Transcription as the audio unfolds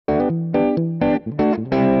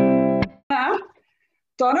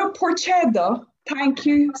Donna Porchedo, thank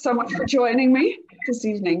you so much for joining me this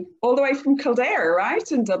evening, all the way from Kildare,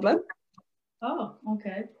 right, in Dublin. Oh,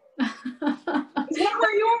 okay. Is that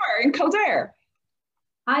where you are, in Kildare?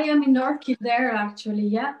 I am in North Kildare, actually.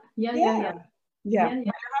 Yeah. You're having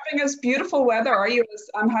this beautiful weather, are you? As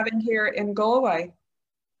I'm having here in Galway.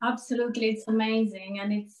 Absolutely, it's amazing,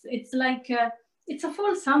 and it's like it's a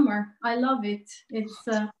full summer. I love it. It's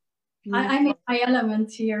I'm in my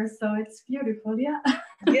element here, so it's beautiful. Yeah.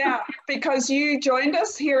 Yeah, because you joined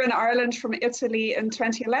us here in Ireland from Italy in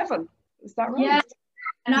 2011. Is that right? Yeah,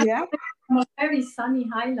 and I'm from a very sunny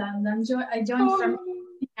Highland. I joined from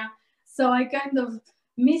India, so I kind of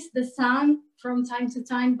miss the sun from time to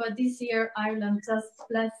time. But this year, Ireland just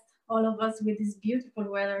blessed all of us with this beautiful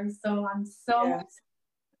weather. So I'm so.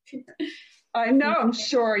 I know. I'm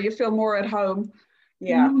sure you feel more at home.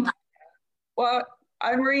 Yeah. Well,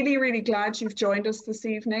 I'm really, really glad you've joined us this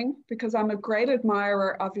evening because I'm a great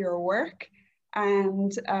admirer of your work,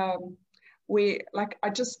 and I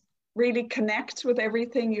just really connect with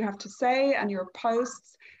everything you have to say and your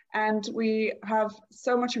posts, and we have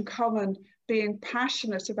so much in common, being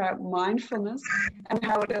passionate about mindfulness and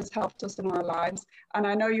how it has helped us in our lives. And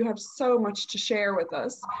I know you have so much to share with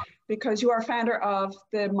us because you are founder of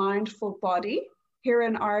the Mindful Body here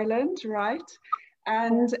in Ireland, right?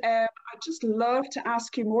 And I'd just love to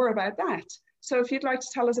ask you more about that. So if you'd like to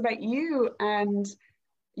tell us about you and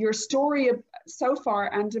your story so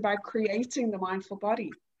far and about creating the Mindful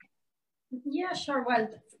Body. Yeah, sure. Well,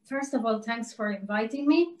 first of all, thanks for inviting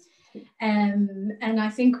me. And I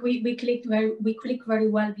think we click very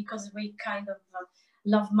well because we kind of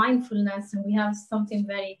love mindfulness, and we have something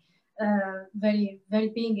very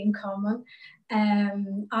big in common.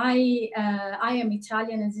 I am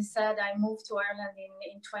Italian, as you said. I moved to Ireland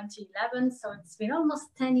in 2011, so it's been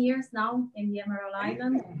almost 10 years now in the Emerald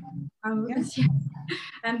Island.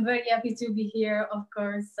 I'm very happy to be here, of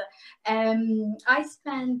course. I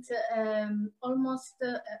spent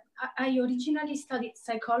I originally studied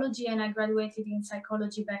psychology, and I graduated in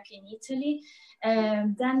psychology back in Italy.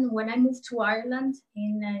 Then when I moved to Ireland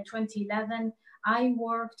in 2011, I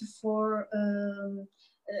worked for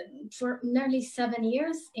nearly 7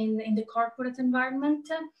 years in the corporate environment.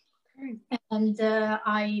 And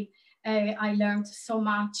I learned so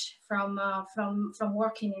much from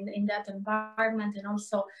working in that environment, and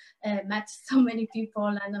also met so many people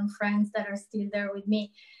and friends that are still there with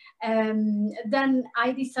me. Then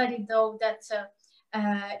I decided, though, that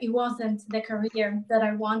it wasn't the career that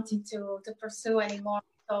I wanted to pursue anymore.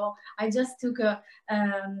 So I just took a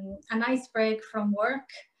nice break from work.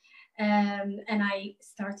 And I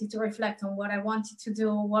started to reflect on what I wanted to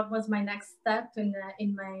do, what was my next step in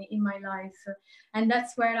my life, and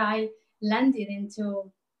that's where I landed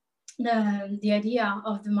into the idea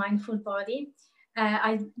of the mindful body.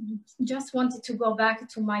 I just wanted to go back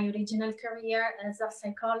to my original career as a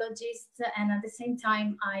psychologist, and at the same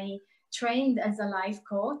time I trained as a life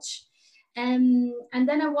coach, and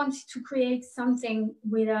then I wanted to create something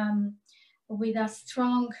with a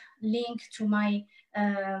strong link to my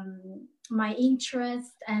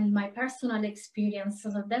interest and my personal experience.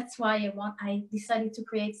 So that's why I decided to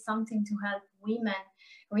create something to help women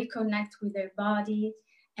reconnect with their body,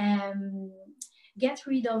 get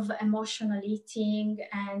rid of emotional eating,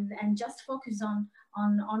 and just focus on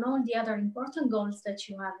all the other important goals that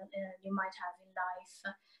you might have in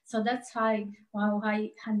life. So that's how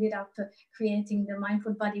I ended up creating the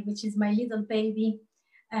Mindful Body, which is my little baby.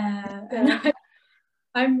 And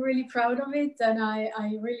I'm really proud of it, and I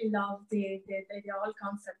really love the whole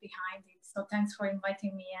concept behind it. So thanks for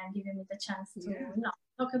inviting me and giving me the chance to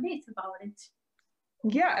talk a bit about it.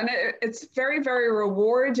 Yeah, and it's very, very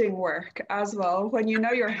rewarding work as well when you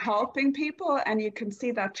know you're helping people and you can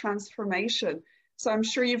see that transformation. So I'm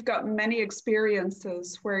sure you've got many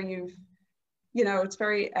experiences where it's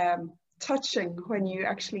very touching when you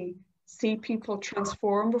actually see people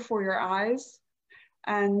transform before your eyes.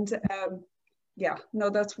 And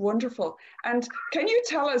that's wonderful. And can you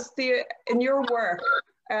tell us in your work,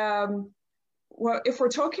 if we're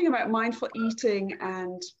talking about mindful eating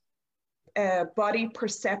and body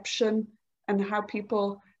perception and how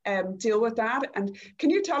people deal with that, and can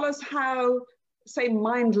you tell us how, say,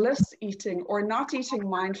 mindless eating or not eating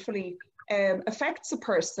mindfully affects a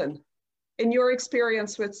person? In your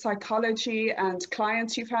experience with psychology and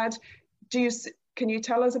clients you've had, can you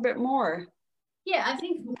tell us a bit more? Yeah, I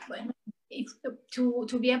think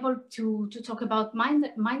to be able to talk about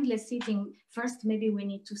mindless eating, first maybe we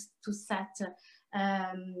need to set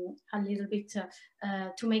a little bit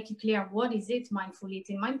to make it clear what is it mindful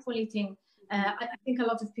eating. Mindful eating, I think a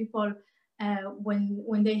lot of people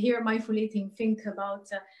when they hear mindful eating, think about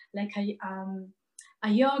like a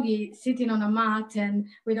yogi sitting on a mat and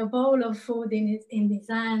with a bowl of food in his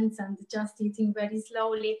hands and just eating very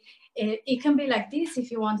slowly. It can be like this if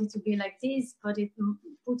you want it to be like this, but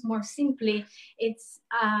put more simply, it's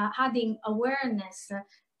adding awareness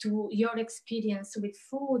to your experience with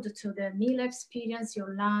food, to the meal experience,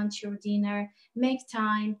 your lunch, your dinner. Make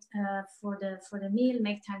time for the meal,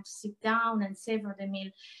 make time to sit down and savor the meal.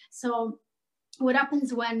 So what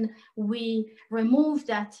happens when we remove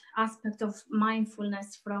that aspect of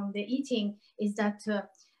mindfulness from the eating is that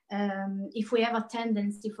if we have a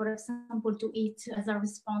tendency, for example, to eat as a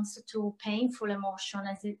response to painful emotion,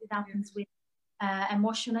 as it happens with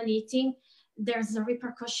emotional eating, there's a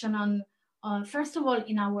repercussion on, first of all,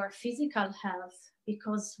 in our physical health,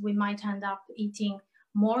 because we might end up eating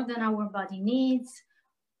more than our body needs,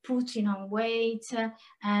 putting on weight,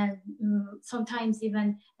 and sometimes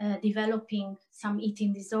even developing some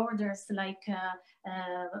eating disorders like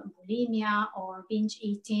bulimia or binge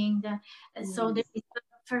eating. So there is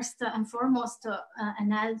first and foremost an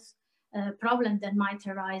health problem that might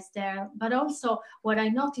arise there. But also what I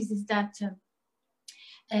notice is that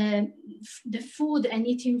the food and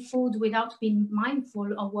eating food without being mindful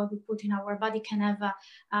of what we put in our body can have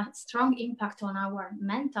a strong impact on our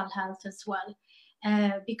mental health as well.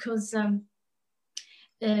 Because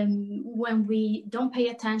when we don't pay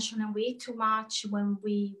attention and we eat too much, when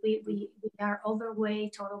we are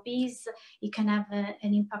overweight or obese, it can have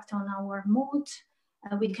an impact on our mood.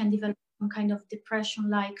 We can develop some kind of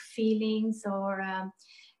depression-like feelings, or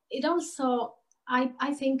it also,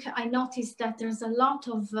 I think I noticed that there's a lot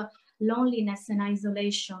of loneliness and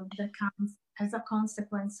isolation that comes as a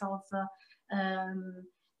consequence of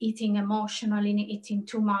eating emotionally, eating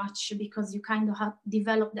too much, because you kind of have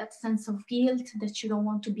developed that sense of guilt that you don't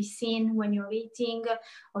want to be seen when you're eating,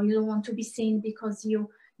 or you don't want to be seen because you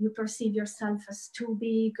perceive yourself as too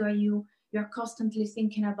big, or you're constantly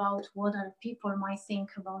thinking about what other people might think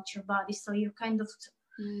about your body. So you're kind of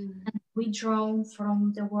withdrawn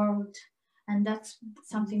from the world. And that's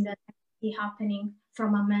something that is happening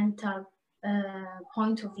from a mental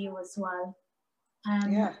point of view as well.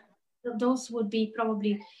 Yeah. Those would be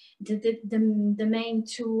probably the main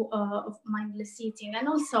two of mindless eating. And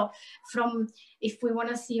also if we want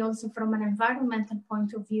to see also from an environmental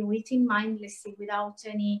point of view, eating mindlessly without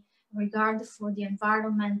any regard for the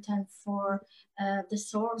environment and for the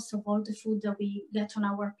source of all the food that we get on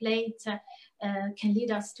our plate can lead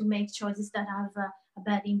us to make choices that have a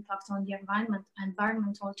bad impact on the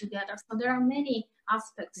environment altogether. So there are many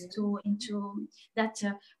aspects into that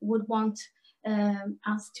would want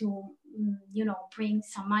us to, bring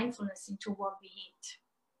some mindfulness into what we eat.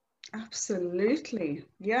 Absolutely,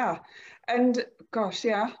 yeah. And gosh,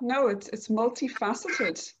 yeah, no, it's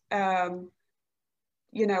multifaceted. When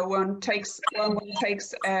one takes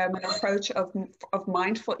an approach of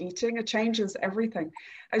mindful eating, it changes everything.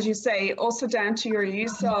 As you say, also down to your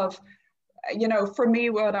use of, for me,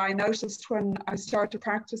 what I noticed when I started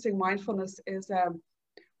practicing mindfulness is,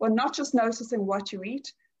 not just noticing what you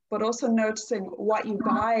eat, but also noticing what you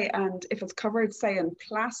buy and if it's covered, say, in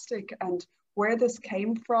plastic, and where this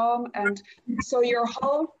came from. And so your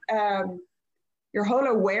whole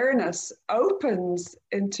awareness opens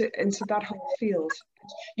into that whole field.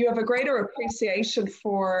 You have a greater appreciation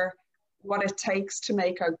for what it takes to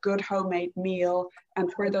make a good homemade meal,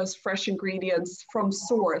 and where those fresh ingredients from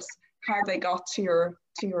source, how they got to your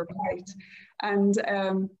plate. And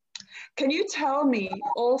can you tell me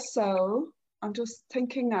also, I'm just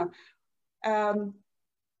thinking now,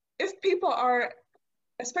 if people are,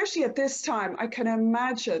 especially at this time, I can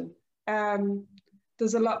imagine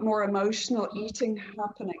there's a lot more emotional eating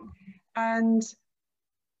happening. And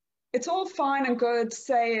it's all fine and good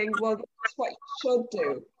saying, well, that's what you should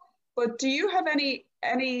do. But do you have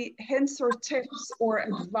any hints or tips or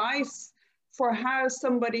advice for how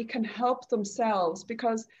somebody can help themselves?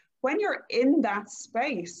 Because when you're in that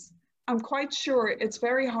space, I'm quite sure it's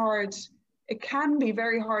very hard. It can be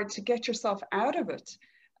very hard to get yourself out of it.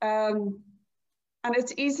 And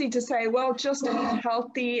it's easy to say, well, just eat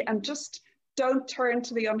healthy and just don't turn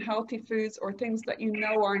to the unhealthy foods or things that you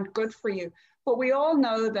know aren't good for you. But we all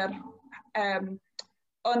know that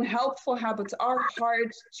unhelpful habits are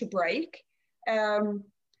hard to break. And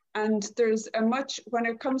there's when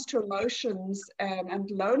it comes to emotions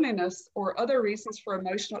and loneliness or other reasons for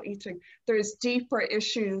emotional eating, there's deeper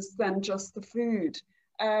issues than just the food.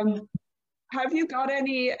 Have you got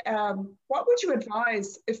any, what would you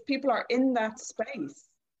advise if people are in that space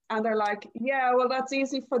and they're like, yeah, well, that's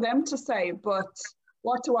easy for them to say, but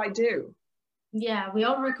what do I do? Yeah, we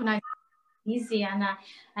all recognize easy.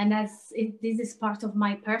 And this is part of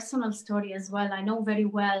my personal story as well. I know very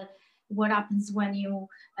well what happens when you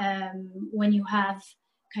have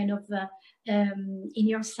kind of in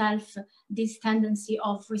yourself this tendency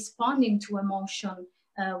of responding to emotion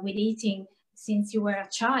with eating since you were a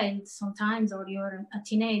child sometimes, or you're a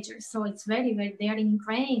teenager. So it's very, very, they are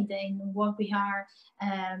ingrained in what we are,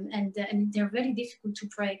 and they're very difficult to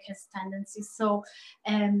break as tendencies. So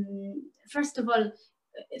first of all,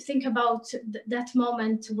 think about that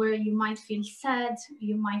moment where you might feel sad,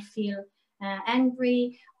 you might feel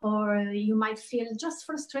angry, or you might feel just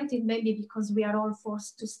frustrated, maybe because we are all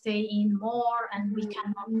forced to stay in more and we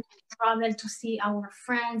cannot travel to see our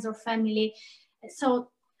friends or family.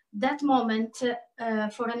 So that moment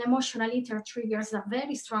for an emotional eater triggers a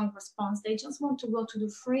very strong response. They just want to go to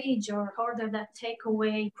the fridge or order that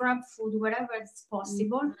takeaway, grab food, wherever it's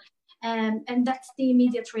possible. And that's the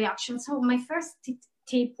immediate reaction. So my first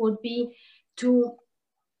tip would be to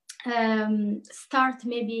start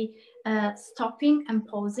maybe stopping and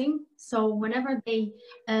pausing. So whenever they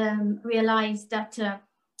realize that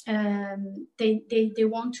they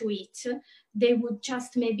want to eat, they would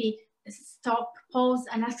just maybe stop, pause,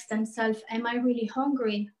 and ask themselves, am I really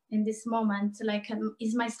hungry in this moment? Like,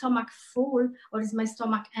 is my stomach full or is my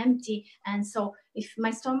stomach empty? And so if my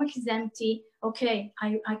stomach is empty, okay,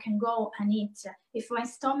 I can go and eat. If my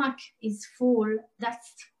stomach is full,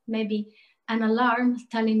 that's maybe an alarm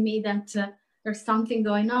telling me that there's something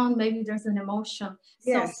going on, maybe there's an emotion.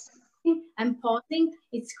 Yes. So and pausing,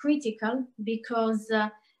 it's critical because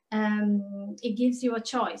it gives you a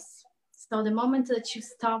choice. So the moment that you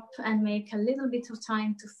stop and make a little bit of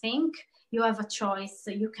time to think, you have a choice. So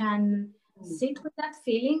you can sit with that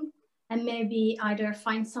feeling and maybe either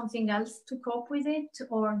find something else to cope with it,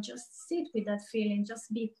 or just sit with that feeling,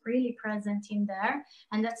 just be really present in there.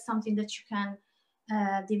 And that's something that you can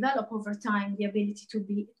develop over time, the ability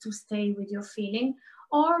to stay with your feeling.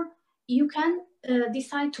 Or you can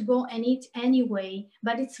decide to go and eat anyway,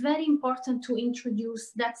 but it's very important to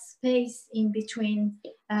introduce that space in between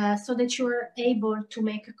so that you're able to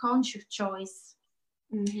make a conscious choice.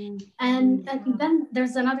 And then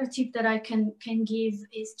there's another tip that I can give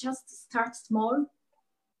is just start small.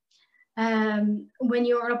 When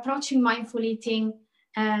you're approaching mindful eating,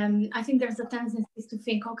 I think there's a tendency to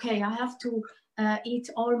think, okay, I have to eat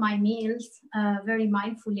all my meals very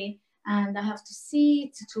mindfully, and I have to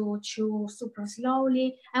sit, to chew super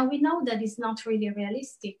slowly. And we know that it's not really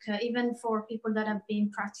realistic. Even for people that have been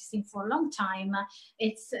practicing for a long time,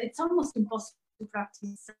 it's almost impossible to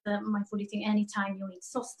practice mindful eating anytime you eat.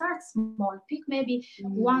 So start small, pick maybe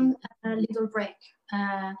one little break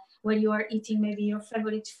where you are eating maybe your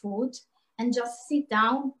favorite food, and just sit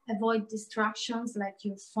down, avoid distractions like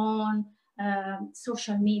your phone,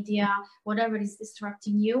 social media, whatever is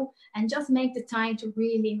distracting you, and just make the time to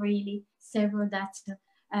really, really savor that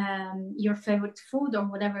your favorite food or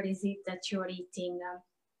whatever is it that you're eating.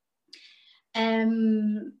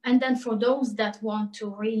 And then for those that want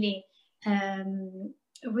to really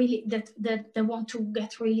that they want to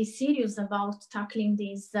get really serious about tackling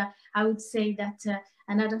this, I would say that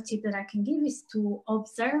another tip that I can give is to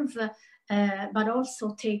observe, but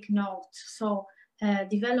also take note. So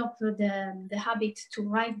develop the habit to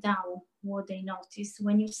write down what they notice.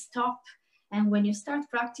 When you stop and when you start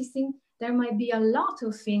practicing, there might be a lot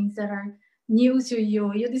of things that are new to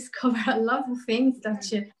you. You discover a lot of things that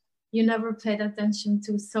you never paid attention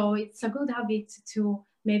to. So it's a good habit to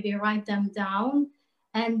maybe write them down.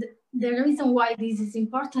 And the reason why this is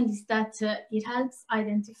important is that it helps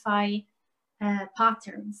identify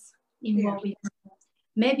patterns in what we do.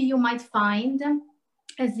 Maybe you might find,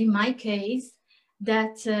 as in my case,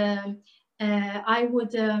 that I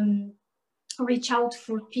would reach out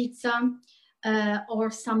for pizza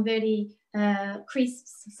or some very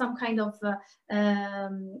crisps, some kind of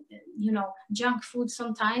junk food.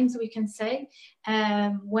 Sometimes we can say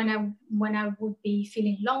when I would be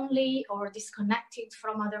feeling lonely or disconnected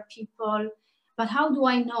from other people. But how do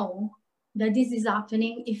I know that this is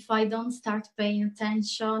happening if I don't start paying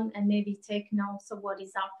attention and maybe take notes of what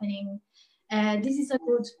is happening? This is a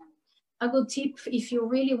good tip if you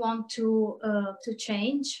really want to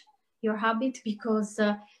change your habit, because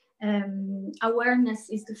awareness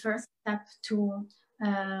is the first step to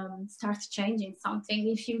start changing something.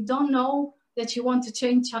 If you don't know that you want to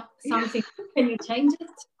change something, can you change it?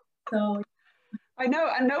 So I know,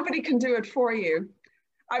 and nobody can do it for you.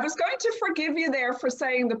 I was going to forgive you there for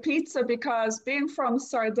saying the pizza, because being from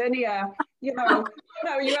Sardinia, you have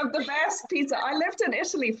the best pizza. I lived in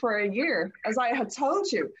Italy for a year, as I had told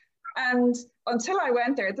you. And until I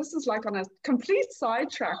went there, this is like on a complete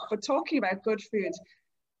sidetrack, but talking about good food,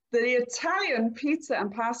 the Italian pizza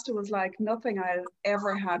and pasta was like nothing I had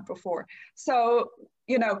ever had before. So,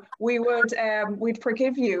 you know, we'd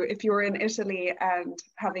forgive you if you were in Italy and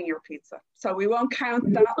having your pizza. So we won't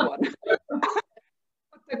count that one. But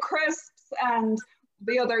the crisps and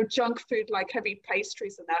the other junk food like heavy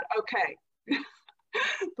pastries and that, okay.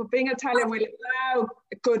 But being Italian, we allow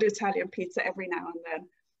good Italian pizza every now and then.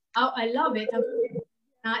 Oh, I love it.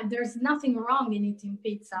 There's nothing wrong in eating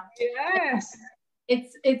pizza. Yes.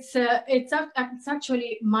 It's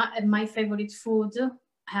actually my favorite food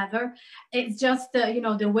ever. It's just you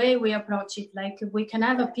know, the way we approach it. Like, we can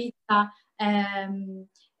have a pizza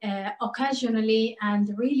occasionally and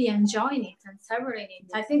really enjoying it and savoring it.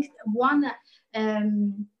 I think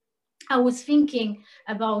I was thinking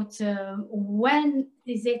about when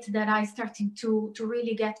is it that I started to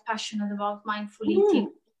really get passionate about mindful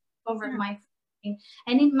eating, over mindful eating.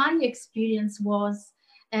 And in my experience was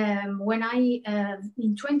when I,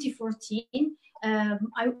 in 2014,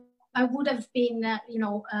 I would have been,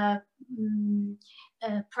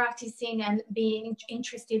 practicing and being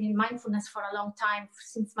interested in mindfulness for a long time,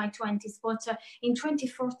 since my 20s. But in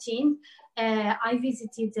 2014, I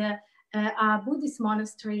visited a Buddhist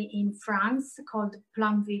monastery in France called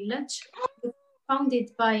Plum Village,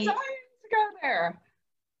 founded by... Time to go there.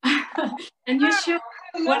 And you should,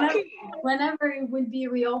 whenever it will be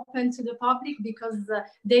reopened to the public, because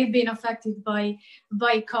they've been affected by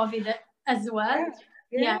COVID as well.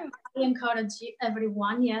 Yeah, I encourage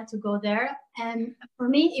everyone, to go there. And for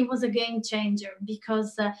me, it was a game changer,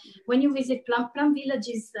 because when you visit Plum Village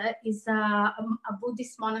is a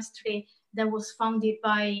Buddhist monastery that was founded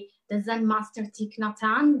by the Zen master Thich Nhat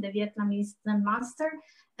Hanh, the Vietnamese Zen master.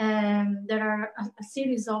 There are a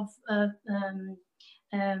series of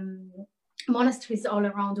monasteries all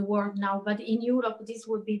around the world now, but in Europe, this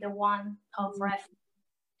would be the one of refuge.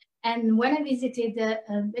 And when I visited,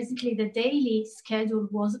 basically the daily schedule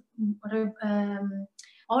was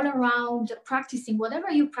all around practicing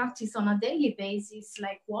whatever you practice on a daily basis,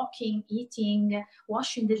 like walking, eating,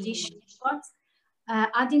 washing the dishes, but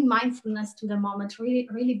adding mindfulness to the moment,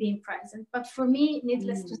 really being present. But for me,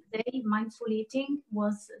 needless to say, mindful eating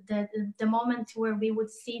was the moment where we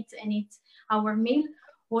would sit and eat our meal,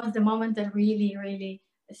 was the moment that really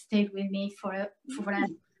stayed with me forever,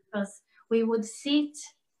 because we would sit,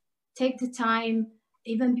 take the time,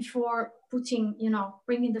 even before putting,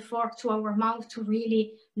 bringing the fork to our mouth, to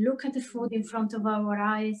really look at the food in front of our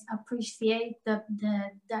eyes, appreciate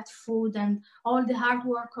that food and all the hard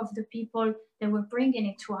work of the people that were bringing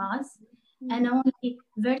it to us, and only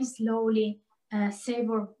very slowly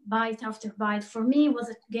savor bite after bite. For me, it was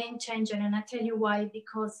a game changer, and I tell you why.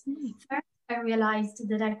 Because first I realized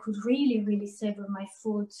that I could really savor my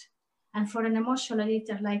food, and for an emotional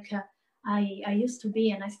eater like I used to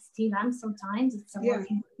be, and I still am sometimes,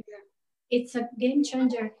 it's a game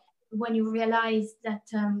changer when you realize that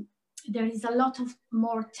there is a lot of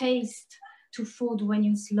more taste to food when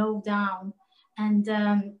you slow down, and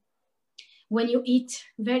when you eat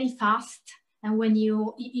very fast, and when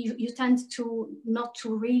you tend to not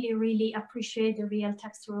to really appreciate the real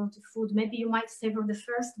texture of the food. Maybe you might savor the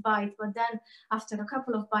first bite, but then after a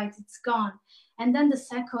couple of bites, it's gone. And then the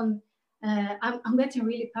second, I'm getting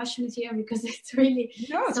really passionate here, because it's really...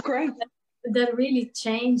 No, it's great. That really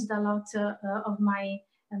changed a lot of my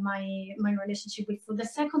relationship with food. The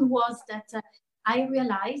second was that I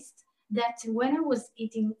realized that when I was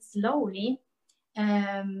eating slowly,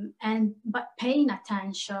 but paying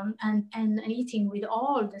attention and eating with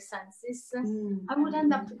all the senses, I would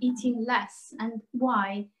end up eating less. And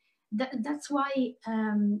why? That's why,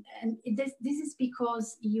 and this is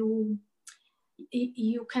because you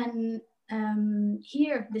can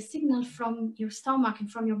hear the signal from your stomach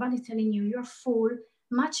and from your body telling you you're full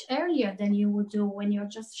much earlier than you would do when you're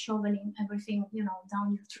just shoveling everything,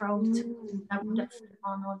 down your throat. That would have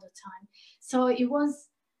on all the time. So it was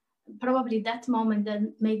probably that moment that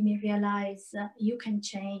made me realize you can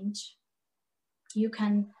change. You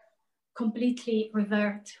can completely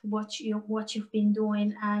revert what you've been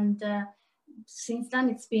doing, and since then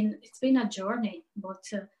it's been a journey, but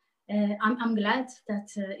I'm glad that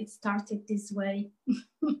it started this way.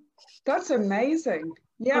 That's amazing.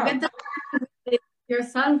 Yeah.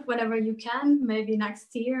 Yourself whenever you can, maybe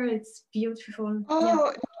next year. It's beautiful.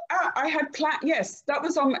 Oh, yeah. I had planned. Yes, that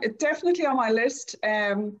was definitely on my list,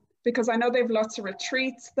 because I know they have lots of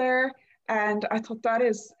retreats there, and I thought that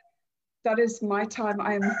is my time.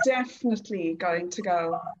 I am definitely going to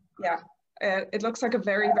go. Yeah, it looks like a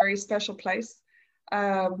very special place.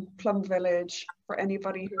 Plum Village, for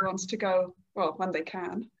anybody who wants to go, well, when they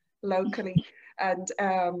can, locally. And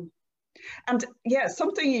And yeah,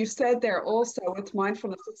 something you said there also with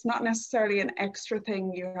mindfulness, it's not necessarily an extra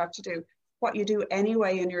thing you have to do. What you do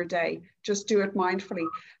anyway in your day, just do it mindfully.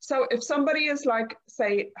 So if somebody is like,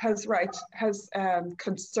 say, has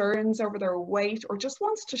concerns over their weight or just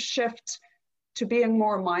wants to shift to being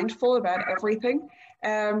more mindful about everything,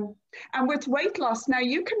 and with weight loss, now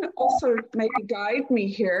you can also maybe guide me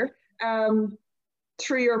here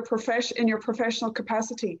through your in your professional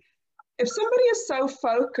capacity. If somebody is so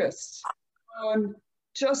focused on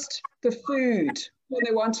just the food when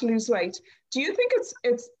they want to lose weight, do you think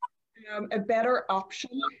it's a better option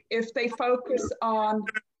if they focus on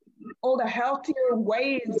all the healthier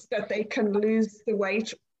ways that they can lose the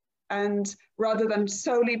weight, and rather than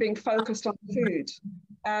solely being focused on food?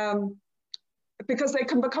 Because they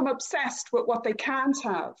can become obsessed with what they can't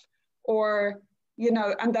have, or, you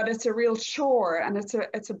know, and that it's a real chore and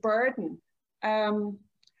it's a burden,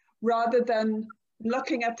 rather than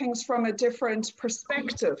looking at things from a different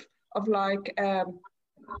perspective of like,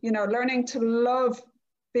 you know, learning to love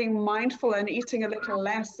being mindful and eating a little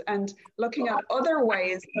less, and looking at other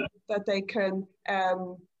ways that they can,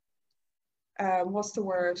 what's the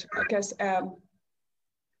word? I guess,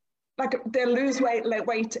 like they'll lose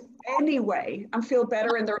weight anyway and feel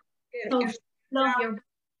better in their skin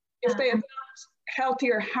if they adopt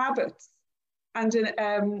healthier habits and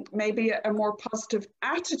maybe a more positive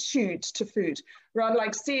attitude to food, rather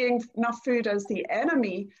like seeing not food as the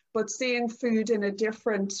enemy, but seeing food in a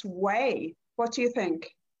different way. What do you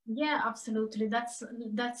think? Yeah, absolutely. That's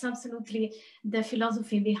absolutely the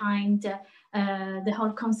philosophy behind the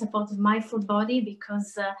whole concept of mindful body,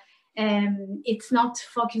 because it's not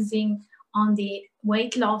focusing on the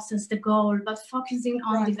weight loss as the goal, but focusing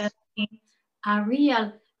on developing a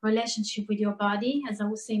real relationship with your body, as I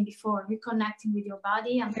was saying before, reconnecting with your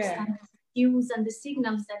body, understanding the cues and the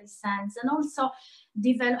signals that it sends, and also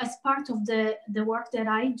develop, as part of the work that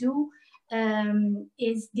I do,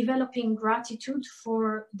 is developing gratitude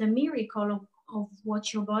for the miracle of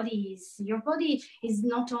what your body is. Your body is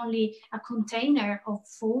not only a container of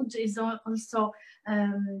food, is also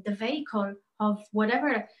the vehicle of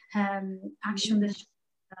whatever action that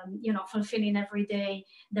you know, fulfilling every day.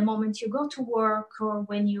 The moment you go to work, or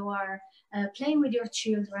when you are playing with your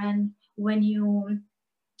children, when you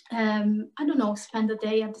I don't know, spend the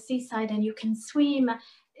day at the seaside and you can swim,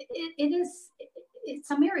 it's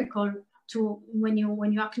a miracle to when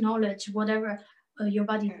you acknowledge whatever your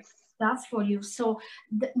body does for you. So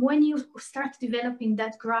when you start developing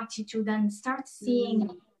that gratitude and start seeing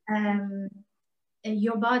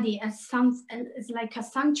your body as like a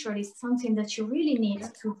sanctuary, something that you really need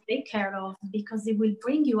to take care of, because it will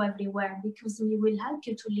bring you everywhere, because it will help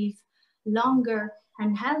you to live longer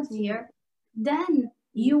and healthier, then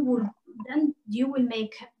you will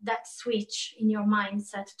make that switch in your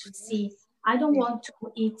mindset to see, I don't want to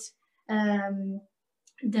eat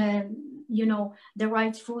the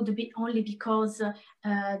right food only because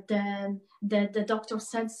the doctor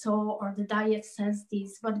said so, or the diet says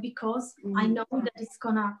this, but because I know that it's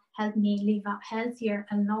gonna help me live a healthier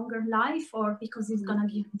and longer life, or because it's gonna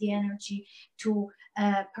give me the energy to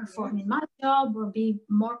perform in my job or be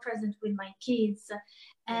more present with my kids.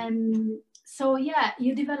 So yeah,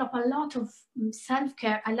 you develop a lot of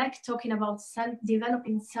self-care. I like talking about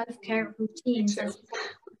developing self-care routines as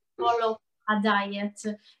follow a diet,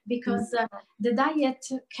 because the diet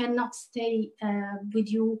cannot stay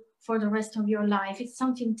with you for the rest of your life. It's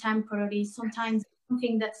something temporary. Sometimes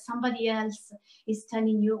something that somebody else is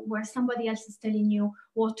telling you, where somebody else is telling you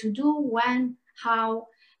what to do, when, how,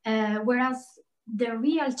 whereas the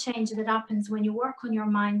real change that happens when you work on your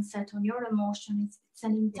mindset, on your emotions, it's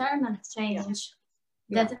an internal change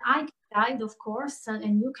that I can guide, of course,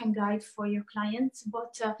 and you can guide for your clients,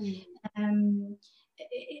 but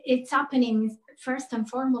it's happening first and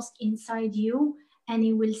foremost inside you, and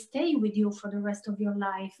it will stay with you for the rest of your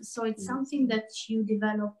life. So it's something that you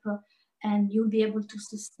develop and you'll be able to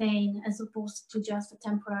sustain, as opposed to just a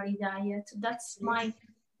temporary diet. That's my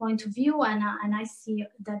point of view, and I see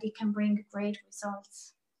that it can bring great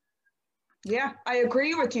results. Yeah, I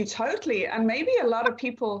agree with you totally. And maybe a lot of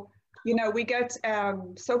people, you know, we get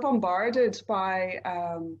so bombarded by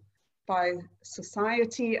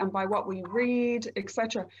society and by what we read,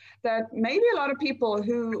 etc., that maybe a lot of people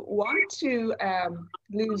who want to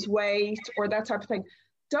lose weight or that type of thing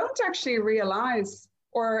don't actually realize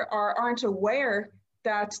or aren't aware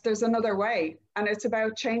that there's another way, and it's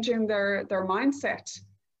about changing their mindset.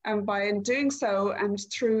 And by doing so, and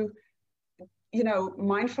through, you know,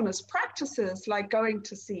 mindfulness practices like going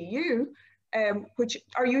to see you, which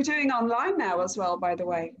are you doing online now as well, by the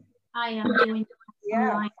way? I am doing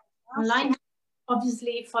online.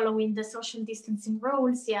 obviously following the social distancing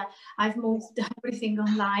rules. Yeah, I've moved everything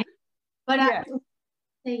online. But what I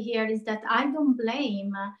say here is that I don't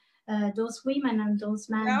blame those women and those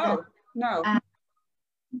men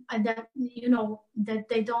that you know that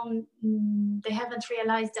they haven't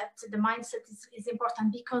realized that the mindset is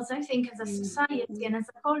important, because I think as a society and as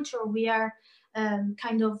a culture we are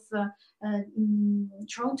kind of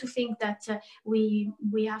drawn to think that we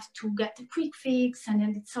have to get a quick fix, and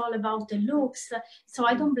then it's all about the looks. So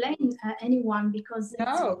I don't blame anyone, because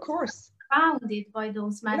of course, founded by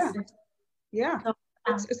those messages. So,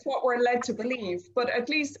 it's what we're led to believe. But at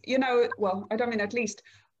least, you know, well, I don't mean at least,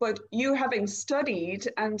 but you having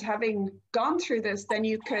studied and having gone through this, then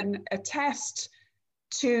you can attest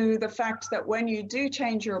to the fact that when you do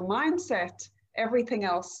change your mindset, everything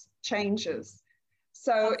else changes.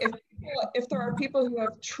 So if there are people who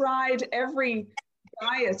have tried every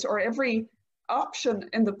diet or every option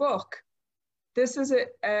in the book, this is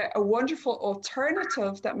a wonderful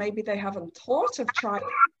alternative that maybe they haven't thought of trying.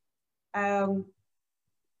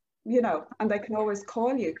 You know, and they can always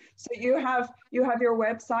call you. So you have your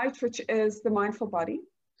website, which is The Mindful Body,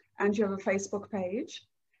 and you have a Facebook page.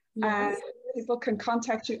 And people can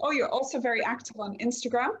contact you. Oh, you're also very active on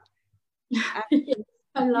Instagram.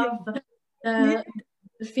 I love the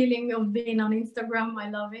feeling of being on Instagram.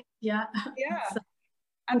 I love it. Yeah.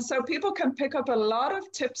 And so people can pick up a lot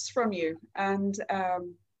of tips from you. And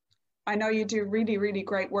I know you do really, really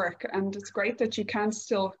great work. And it's great that you can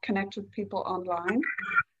still connect with people online.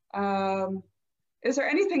 Is there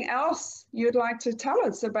anything else you'd like to tell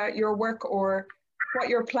us about your work or what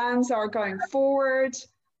your plans are going forward?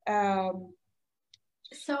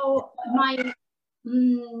 So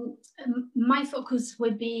my focus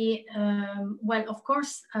would be, well, of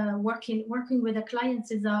course, working with the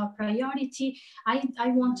clients is a priority. I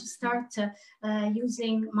want to start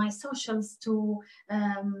using my socials to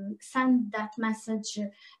send that message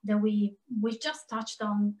that we just touched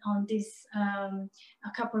on this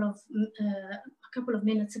a couple of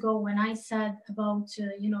minutes ago, when I said about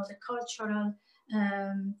you know, the cultural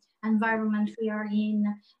environment we are in,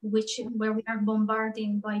 where we are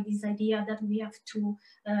bombarded by this idea that we have to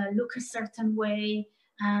look a certain way,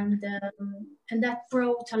 and that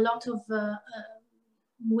brought a lot of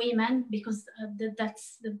women, because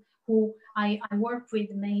that's who I work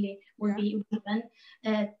with mainly, will be women,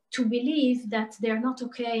 to believe that they're not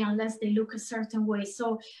okay unless they look a certain way.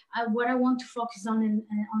 So what I want to focus on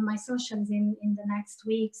on my socials in the next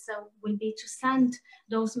weeks will be to send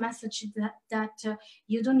those messages that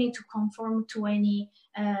you don't need to conform to any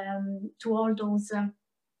to all those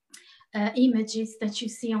images that you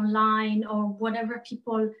see online, or whatever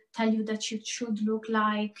people tell you that you should look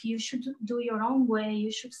like. You should do your own way.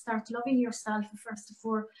 You should start loving yourself first of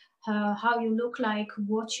all, how you look like,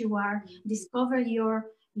 what you are. Discover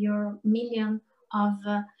your million of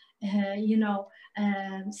you know,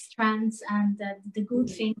 strengths and the good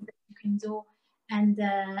things that you can do, and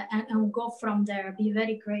go from there. Be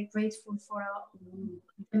very grateful for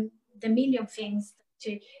the million things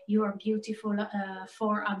that you are beautiful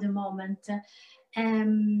for at the moment.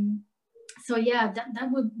 So yeah,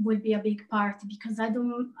 that would be a big part, because I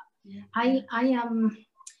am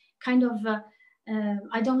kind of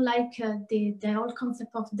I don't like the whole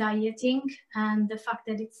concept of dieting, and the fact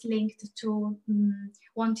that it's linked to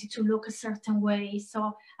wanting to look a certain way.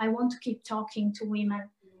 So I want to keep talking to women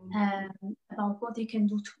about what they can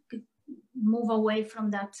do to move away from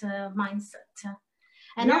that mindset,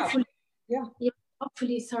 and hopefully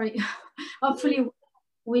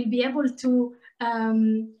we'll be able to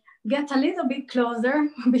get a little bit closer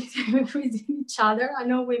with each other. I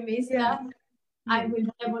know we miss that. I will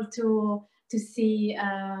be able to see,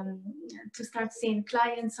 to start seeing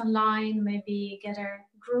clients online, maybe gather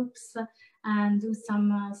groups and do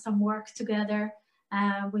some work together.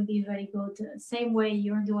 Will be very good. Same way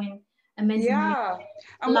you're doing amazing. Yeah,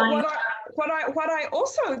 and what I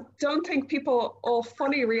also don't think people all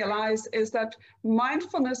fully realize is that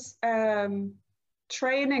mindfulness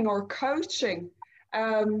training or coaching,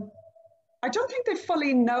 I don't think they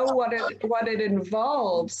fully know what it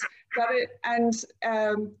involves.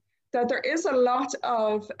 That there is a lot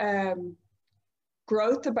of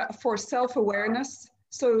growth for self-awareness.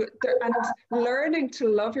 So and learning to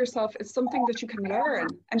love yourself is something that you can learn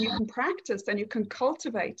and you can practice and you can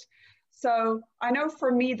cultivate. So I know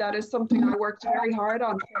for me that is something I worked very hard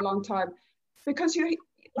on for a long time, because you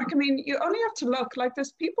only have to look. Like,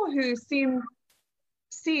 there's people who seem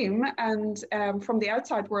and from the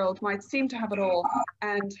outside world might seem to have it all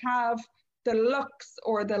and have the looks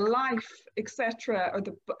or the life, etc.,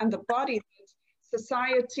 and the body that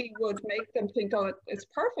society would make them think, oh, it's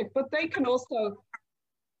perfect, but they can also,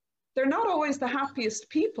 they're not always the happiest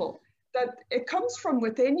people. That it comes from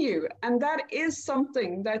within you, and that is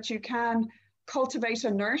something that you can cultivate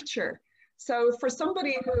and nurture. So for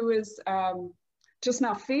somebody who is just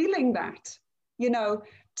not feeling that, you know,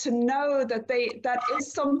 to know that that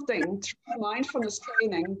is something through mindfulness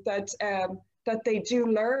training that that they do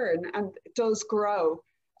learn and does grow.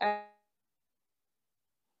 And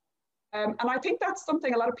I think that's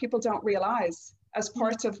something a lot of people don't realize as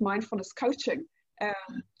part of mindfulness coaching,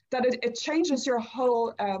 that it changes your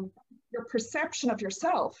whole your perception of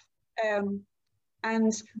yourself.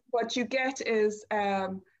 And what you get is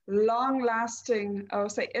long-lasting, I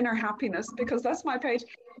would say, inner happiness, because that's my page,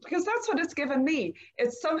 because that's what it's given me.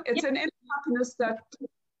 It's an inner happiness that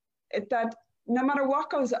no matter what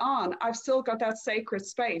goes on, I've still got that sacred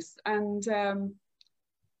space, and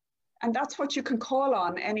that's what you can call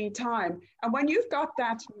on anytime. And when you've got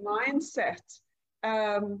that mindset,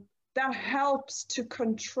 that helps to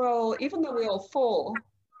control, even though we all fall,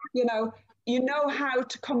 you know how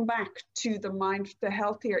to come back to the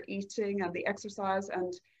healthier eating and the exercise,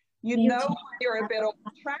 and you know when you're a bit off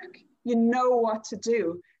track, you know what to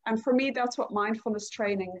do. And for me, that's what mindfulness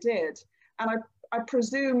training did. And I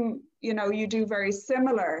presume, you know, you do very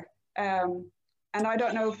similar. And I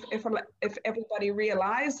don't know if everybody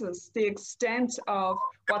realizes the extent of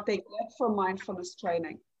what they get from mindfulness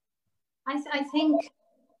training. I think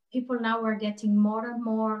people now are getting more and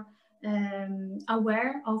more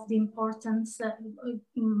aware of the importance,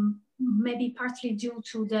 maybe partly due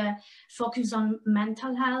to the focus on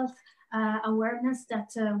mental health awareness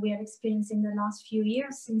that we are experiencing the last few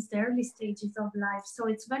years since the early stages of life. So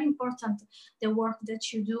it's very important, the work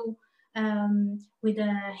that you do with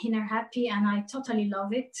Inner Happy, and I totally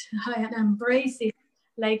love it. I embrace it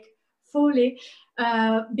like fully,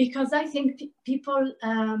 because I think people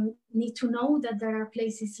need to know that there are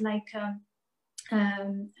places like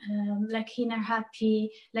Inner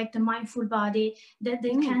Happy, like the Mindful Body, that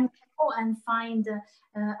they can go and find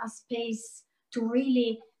a space to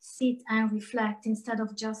really sit and reflect, instead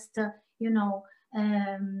of just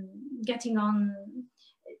getting on,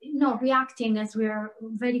 reacting as we are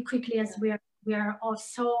very quickly, as we are all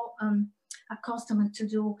so accustomed to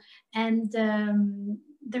do. And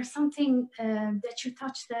there's something that you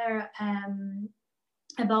touched there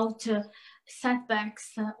about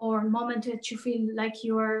setbacks or moments that you feel like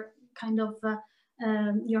you're kind of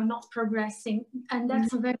you're not progressing, and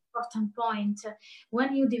that's a very important point.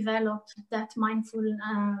 When you develop that mindful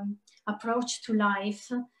approach to life,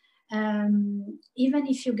 even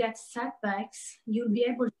if you get setbacks, you'll be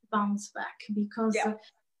able to bounce back, because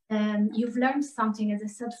you've learned something, as I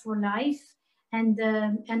said, for life, and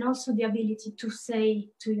also the ability to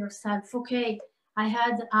say to yourself, okay, I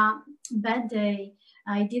had a bad day,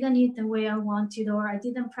 I didn't eat the way I wanted, or I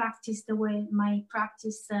didn't practice the way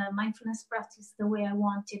mindfulness practice the way I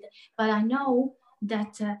wanted, but I know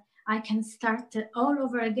that I can start all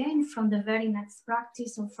over again from the very next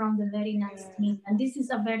practice or from the very next meal. And this is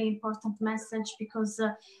a very important message, because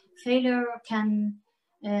failure can,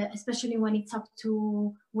 especially when it's up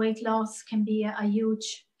to weight loss, can be a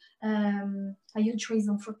huge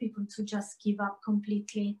reason for people to just give up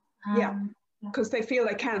completely. Because they feel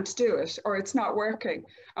they can't do it, or it's not working.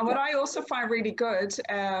 And what I also find really good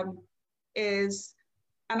is,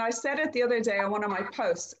 and I said it the other day on one of my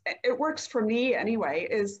posts, it works for me anyway,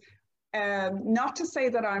 is not to say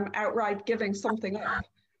that I'm outright giving something up,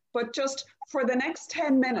 but just for the next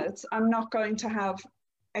 10 minutes, I'm not going to have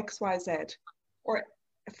XYZ, or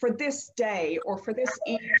for this day, or for this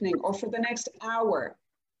evening, or for the next hour.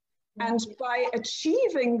 And by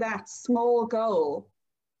achieving that small goal,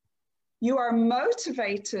 you are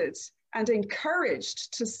motivated and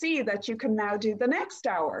encouraged to see that you can now do the next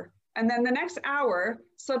hour. And then the next hour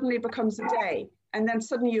suddenly becomes a day. And then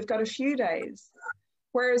suddenly you've got a few days.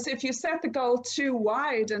 Whereas if you set the goal too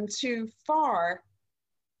wide and too far,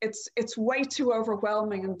 it's way too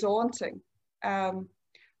overwhelming and daunting. But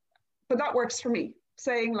that works for me,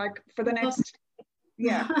 saying like for the next,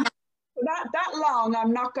 that long,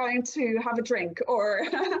 I'm not going to have a drink, or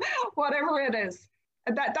whatever it is.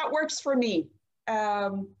 That works for me.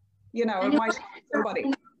 It might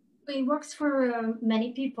somebody. It works for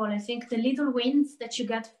many people. I think the little wins that you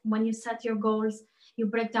get when you set your goals, you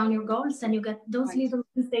break down your goals, and you get those little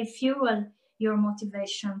wins, they fuel your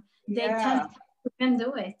motivation. They tell you can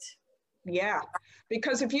do it. Yeah,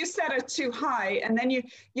 because if you set it too high, and then you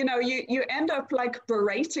end up like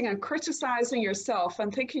berating and criticizing yourself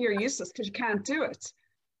and thinking you're useless because you can't do it.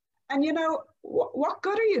 And what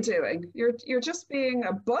good are you doing? You're just being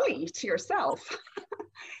a bully to yourself.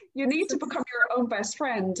 you need to become your own best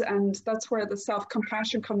friend, and that's where the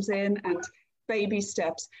self-compassion comes in, and baby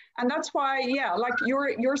steps. And that's why, yeah, like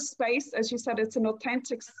your space, as you said, it's an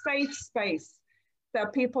authentic, safe space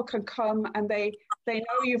that people can come, and they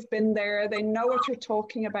know you've been there, they know what you're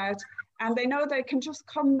talking about, and they know they can just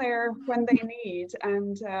come there when they need.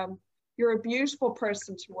 And you're a beautiful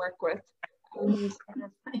person to work with. And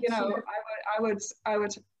you know, I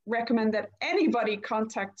would recommend that anybody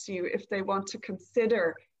contacts you if they want to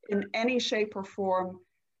consider in any shape or form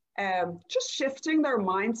just shifting their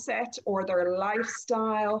mindset or their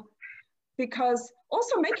lifestyle, because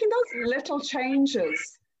also making those little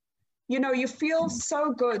changes, you know, you feel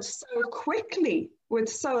so good so quickly with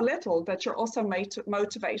so little that you're also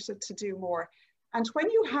motivated to do more. And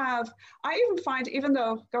when you have, I even find, even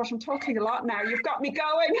though, gosh, I'm talking a lot now, you've got me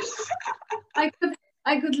going.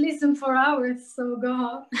 I could listen for hours, so go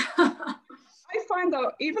on. I find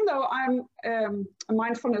though, even though I'm a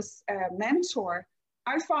mindfulness mentor,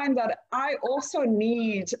 I find that I also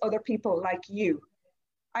need other people like you.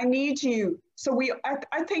 I need you. So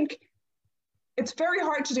I think it's very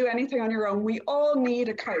hard to do anything on your own. We all need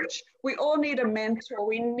a coach. We all need a mentor.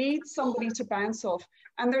 We need somebody to bounce off.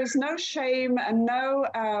 And there's no shame and no,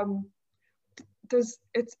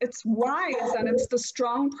 it's wise, and it's the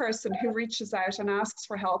strong person who reaches out and asks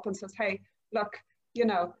for help and says, hey, look, you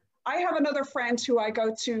know, I have another friend who I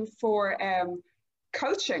go to for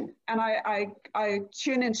coaching, and I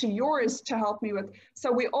tune into yours to help me with.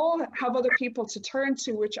 So we all have other people to turn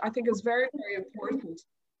to, which I think is very, very important.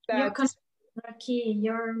 Your key.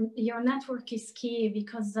 Your network is key,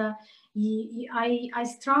 because I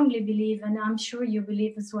strongly believe, and I'm sure you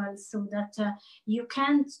believe as well, so that you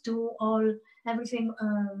can't do everything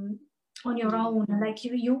on your own. Like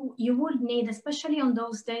you would need, especially on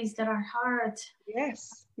those days that are hard.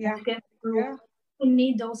 Yes. Yeah. To get through. Yeah. You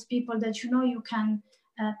need those people that you know you can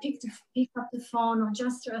pick up the phone or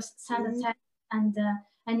just send a text,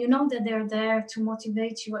 and you know that they're there to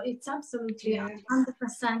motivate you. It's absolutely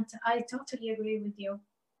 100%. I totally agree with you.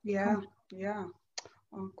 Yeah. Yeah.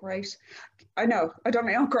 Oh, great. I know. I don't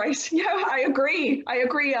mean, oh, great. Yeah, I agree.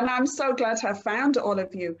 And I'm so glad to have found all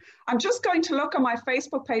of you. I'm just going to look on my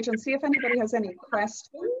Facebook page and see if anybody has any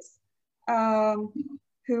questions,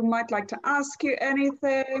 who might like to ask you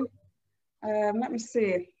anything. Let me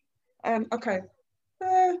see. Okay.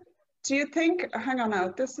 Do you think, hang on now,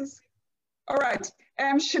 this is, all right.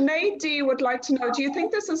 Sinead D would like to know, do you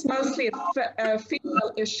think this is mostly a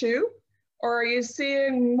female issue, or are you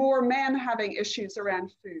seeing more men having issues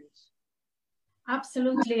around food?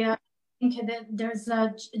 Absolutely. I think that there's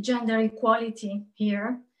a gender equality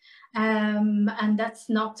here. And that's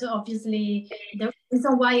not obviously the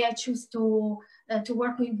reason why I choose to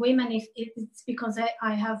work with women. It's because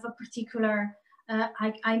I have a particular,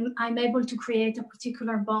 I'm able to create a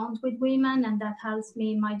particular bond with women, and that helps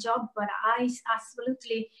me in my job. But I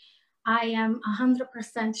am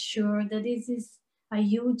 100% sure that this is a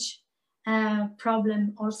huge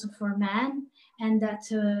problem also for men, and that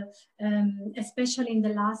especially in the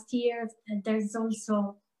last year, there's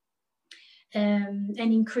also an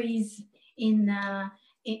increase in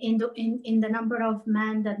the number of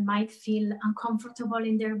men that might feel uncomfortable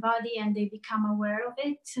in their body, and they become aware of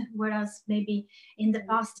it, whereas maybe in the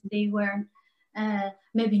past they were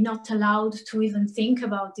maybe not allowed to even think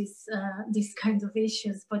about these kinds of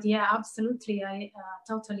issues. But yeah, absolutely, I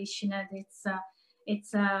totally, Sinead,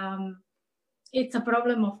 it's a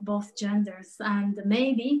problem of both genders, and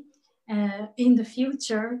maybe in the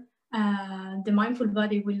future the mindful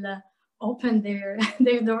body will open their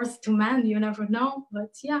doors to men. You never know,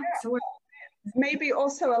 but yeah. So maybe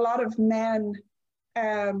also a lot of men,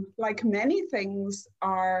 like many things,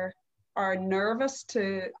 are nervous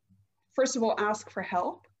to, first of all, ask for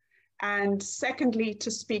help, and secondly,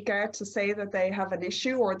 to speak out, to say that they have an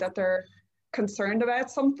issue or that they're concerned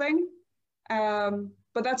about something.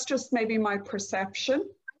 But that's just maybe my perception.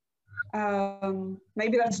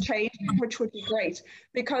 Maybe that's changing, which would be great,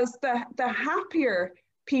 because the happier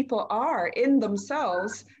people are in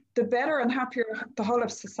themselves, the better and happier the whole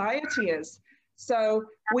of society is. So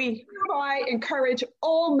we encourage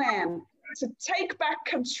all men to take back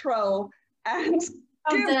control and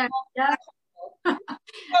and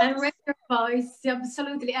raise your voice.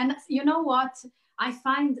 Absolutely. And you know what? I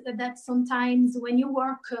find that sometimes when you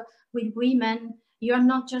work with women, you're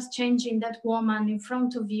not just changing that woman in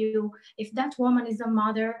front of you. If that woman is a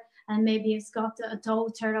mother and maybe has got a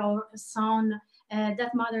daughter or a son,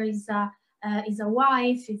 that mother is a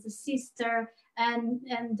wife, is a sister, and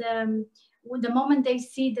the moment they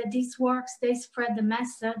see that this works, they spread the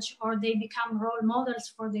message, or they become role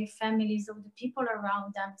models for their families or the people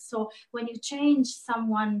around them. So when you change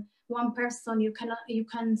someone, one person, you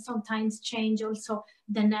can sometimes change also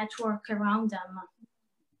the network around them.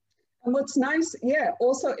 And what's nice, yeah,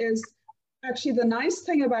 also is actually the nice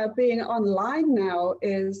thing about being online now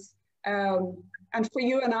is, and for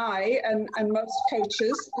you and I and most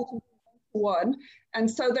coaches, one, and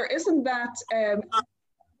so there isn't that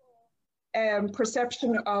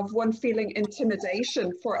perception of one feeling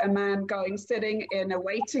intimidation for a man sitting in a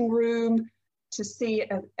waiting room to see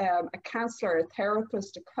a counselor, a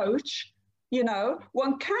therapist, a coach. You know,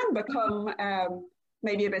 one can become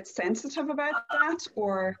maybe a bit sensitive about that,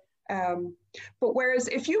 or but whereas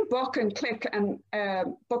if you book and click and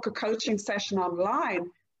book a coaching session online,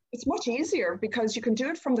 it's much easier because you can do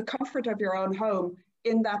it from the comfort of your own home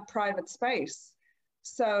in that private space.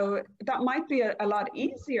 So that might be a lot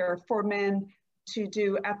easier for men to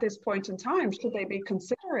do at this point in time, should they be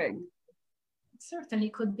considering. It certainly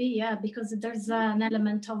could be, yeah, because there's an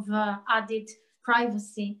element of added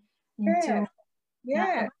privacy into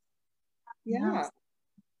yeah.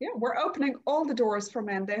 We're opening all the doors for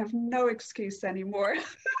men. They have no excuse anymore.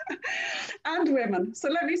 And women. So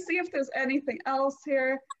let me see if there's anything else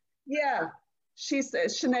here. Yeah,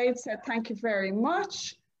 Sinead said, thank you very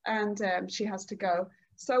much. And she has to go.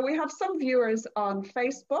 So we have some viewers on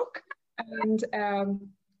Facebook, and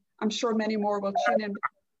I'm sure many more will tune in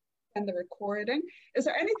and the recording. Is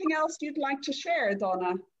there anything else you'd like to share,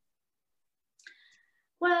 Donna?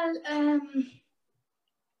 Well,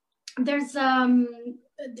 there's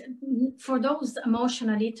for those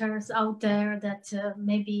emotional eaters out there that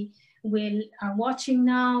maybe are watching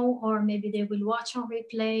now, or maybe they will watch on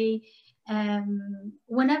replay.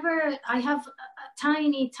 Whenever I have a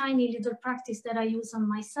tiny little practice that I use on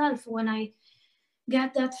myself, when I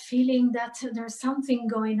get that feeling that there's something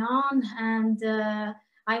going on and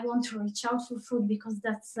I want to reach out for food because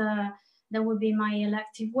that would be my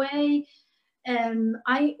elective way.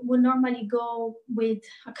 I would normally go with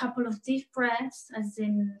a couple of deep breaths, as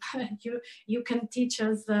in you can teach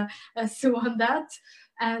us Sue on that,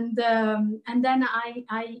 and then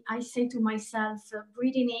I say to myself,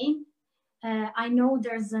 breathing in. I know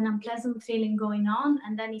there's an unpleasant feeling going on,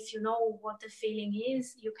 and then if you know what the feeling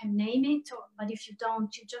is, you can name it. But if you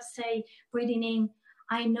don't, you just say, breathing in,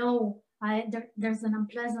 I know there's an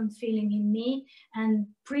unpleasant feeling in me,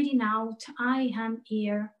 and breathing out, I am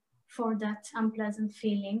here for that unpleasant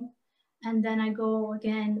feeling. And then I go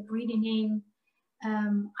again, breathing in,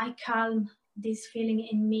 I calm this feeling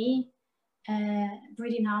in me.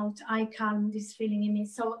 Breathing out, I calm this feeling in me.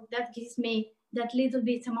 So that gives me that little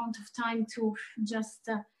bit amount of time to just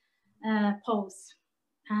pause.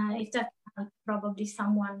 If that helps probably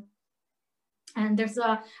someone. And there's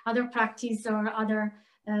other practice or other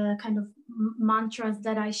kind of mantras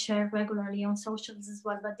that I share regularly on socials as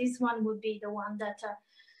well. But this one would be the one that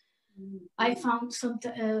I found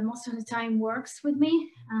most of the time works with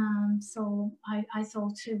me. So I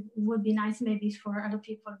thought it would be nice maybe for other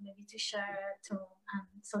people maybe to share it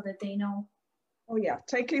so that they know. Oh yeah,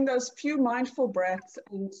 taking those few mindful breaths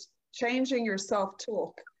and changing your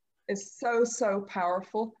self-talk is so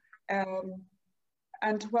powerful.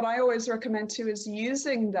 And what I always recommend too is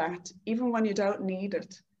using that even when you don't need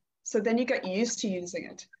it. So then you get used to using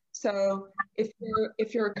it. So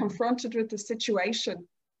if you're confronted with the situation,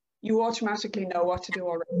 you automatically know what to do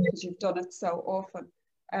already because you've done it so often.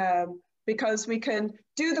 Because we can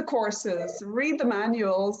do the courses, read the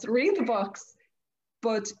manuals, read the books,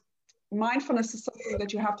 but mindfulness is something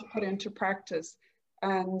that you have to put into practice,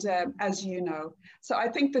 and as you know. So I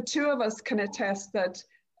think the two of us can attest that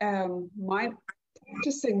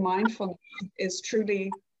practicing mindfulness is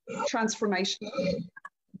truly transformational.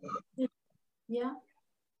 Yeah,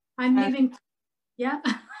 I'm living, yeah.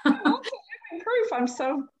 Living proof, I'm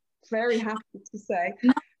so very happy to say.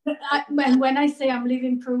 When I say I'm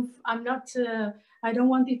living proof, I'm not, I don't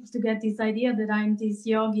want people to get this idea that I'm this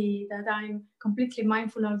yogi, that I'm completely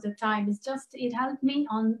mindful all the time. It's just, it helped me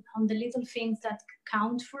on the little things that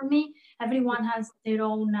count for me. Everyone has their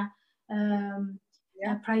own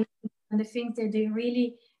priorities and the things that they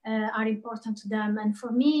really are important to them. And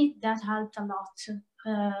for me, that helped a lot.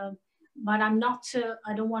 But I'm not,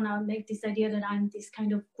 I don't want to make this idea that I'm this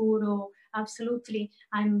kind of guru. Absolutely.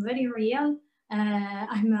 I'm very real.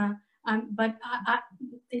 But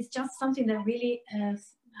it's just something that really,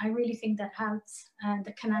 I really think that helps and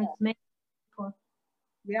that can make people.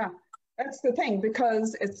 Yeah, that's the thing,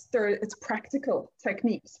 because it's practical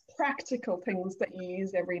techniques, practical things that you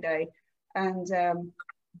use every day, and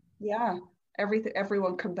yeah,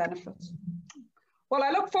 everyone can benefit. Well, I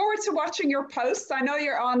look forward to watching your posts. I know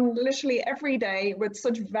you're on literally every day with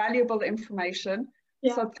such valuable information.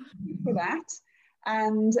 Yeah. So thank you for that.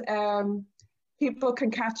 And people can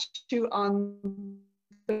catch you on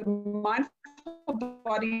the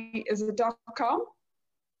mindfulbody.com.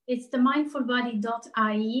 It's the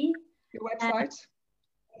mindfulbody.ie. Your website?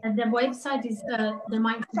 And the website is the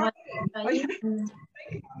mindfulbody.ie.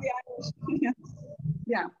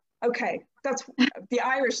 Yeah. Okay. That's the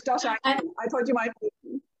Irish.ie. I thought you might be.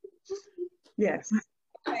 Yes.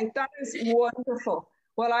 Okay, that is wonderful.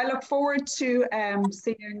 Well, I look forward to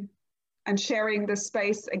seeing and sharing this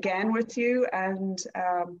space again with you, and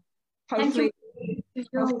hopefully we get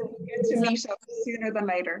to meet up sooner than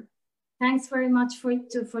later. Thanks very much for you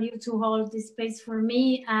to hold this space for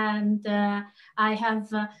me, and I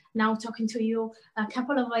have now talking to you a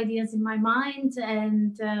couple of ideas in my mind,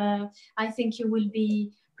 and I think you will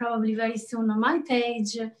be probably very soon on my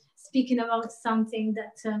page speaking about something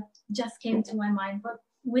that just came to my mind. But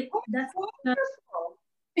with that's wonderful.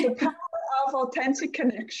 The power of authentic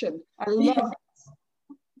connection. I love it.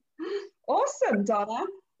 Awesome, Donna.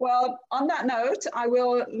 Well, on that note, I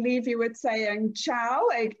will leave you with saying ciao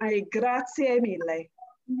e grazie mille.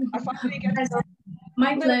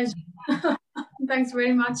 My pleasure. Thanks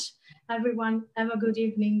very much, everyone. Have a good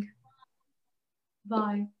evening.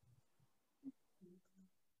 Bye.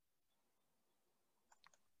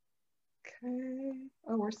 Okay.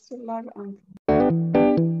 Oh, we're still live on.